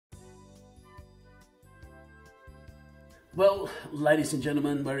Well, ladies and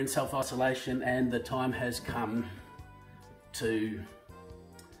gentlemen, we're in self-isolation and the time has come to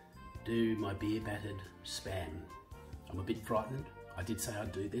do my beer battered spam. I'm a bit frightened. I did say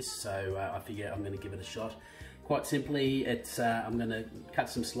I'd do this, so I figure I'm going to give it a shot. Quite simply, I'm going to cut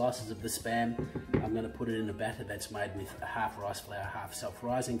some slices of the spam. I'm going to put it in a batter that's made with half rice flour, half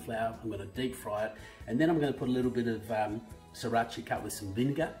self-rising flour. I'm going to deep fry it, and then I'm going to put a little bit of sriracha cut with some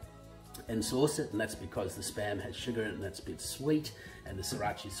vinegar and sauce it, and that's because the spam has sugar in it and that's a bit sweet, and the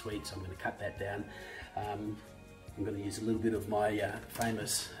sriracha is sweet, so I'm going to cut that down. I'm going to use a little bit of my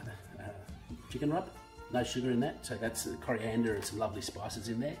famous chicken rub. No sugar in that, so that's coriander and some lovely spices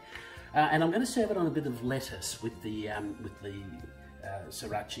in there. And I'm going to serve it on a bit of lettuce with the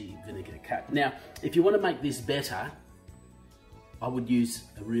sriracha vinegar cut. Now, if you want to make this better, I would use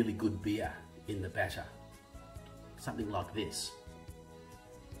a really good beer in the batter. Something like this.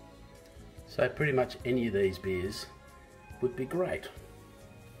 So pretty much any of these beers would be great.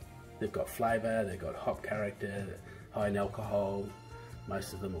 They've got flavour, they've got hop character, high in alcohol,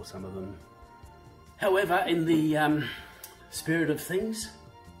 most of them or some of them. However, in the spirit of things,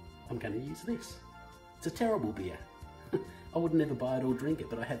 I'm going to use this. It's a terrible beer. I would never buy it or drink it,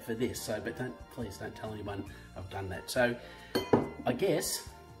 but I have for this. So, but please don't tell anyone I've done that. So, I guess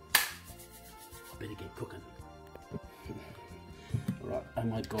I better get cooking. Right, oh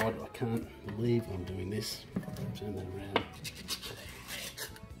my God, I can't believe I'm doing this. Turn that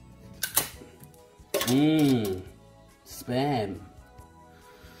around. Spam.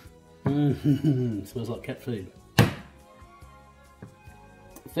 Smells like cat food.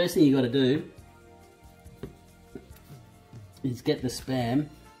 First thing you got to do is get the spam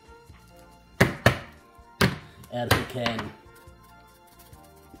out of the can.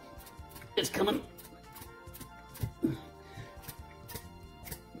 It's coming.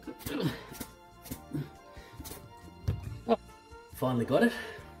 Oh, finally got it.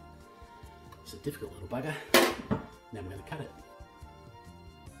 It's a difficult little bugger. Now I'm going to cut it.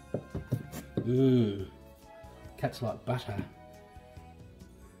 Cuts like butter.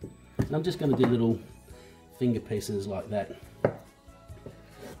 And I'm just going to do little finger pieces like that.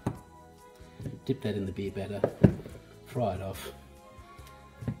 Dip that in the beer batter. Fry it off.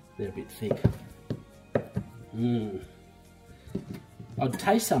 They're a bit thick. I'd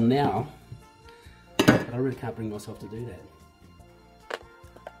taste some now, but I really can't bring myself to do that.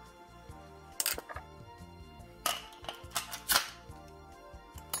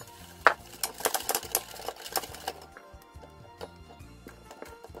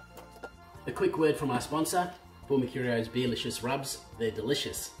 A quick word from our sponsor, Paul Mercurio's Beerlicious Rubs. They're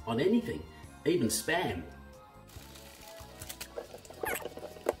delicious on anything, even spam.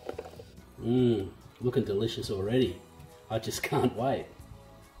 Looking delicious already. I just can't wait.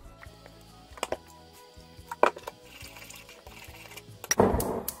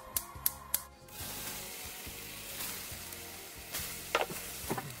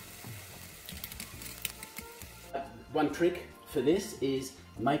 One trick for this is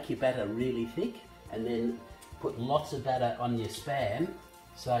make your batter really thick and then put lots of batter on your spam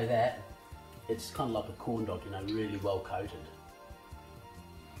so that it's kind of like a corn dog, you know, really well coated.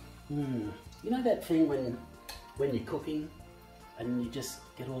 You know that thing when you're cooking and you just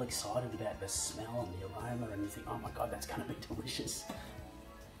get all excited about the smell and the aroma and you think, oh my God, that's going to be delicious.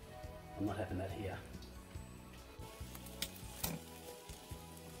 I'm not having that here.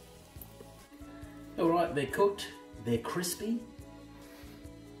 All right, they're cooked, they're crispy.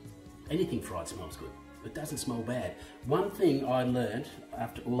 Anything fried smells good. It doesn't smell bad. One thing I learned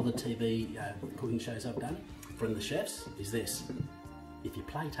after all the TV cooking shows I've done from the chefs is this. If you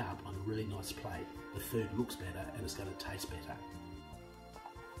plate up on a really nice plate, the food looks better and it's going to taste better.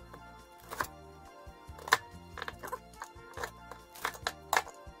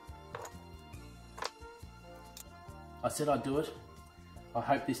 I said I'd do it. I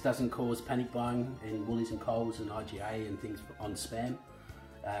hope this doesn't cause panic buying in Woolies and Coles and IGA and things on spam.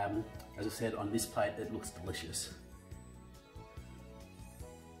 As I said, on this plate it looks delicious.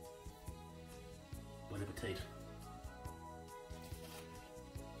 Bon appetit.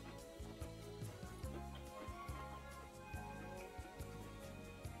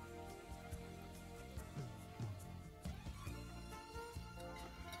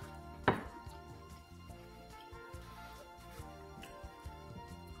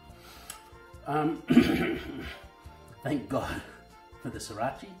 Thank God for the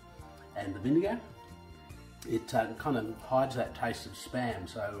sriracha and the vinegar. It kind of hides that taste of spam,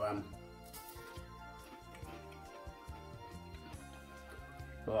 so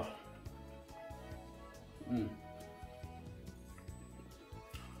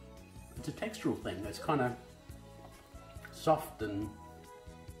it's a textural thing. It's kind of soft and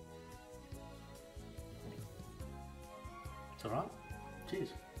it's all right. Cheers.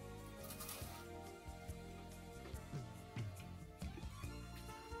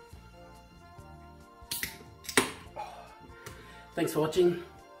 Thanks for watching.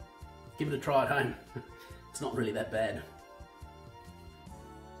 Give it a try at home. It's not really that bad.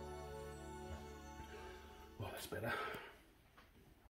 Oh, that's better.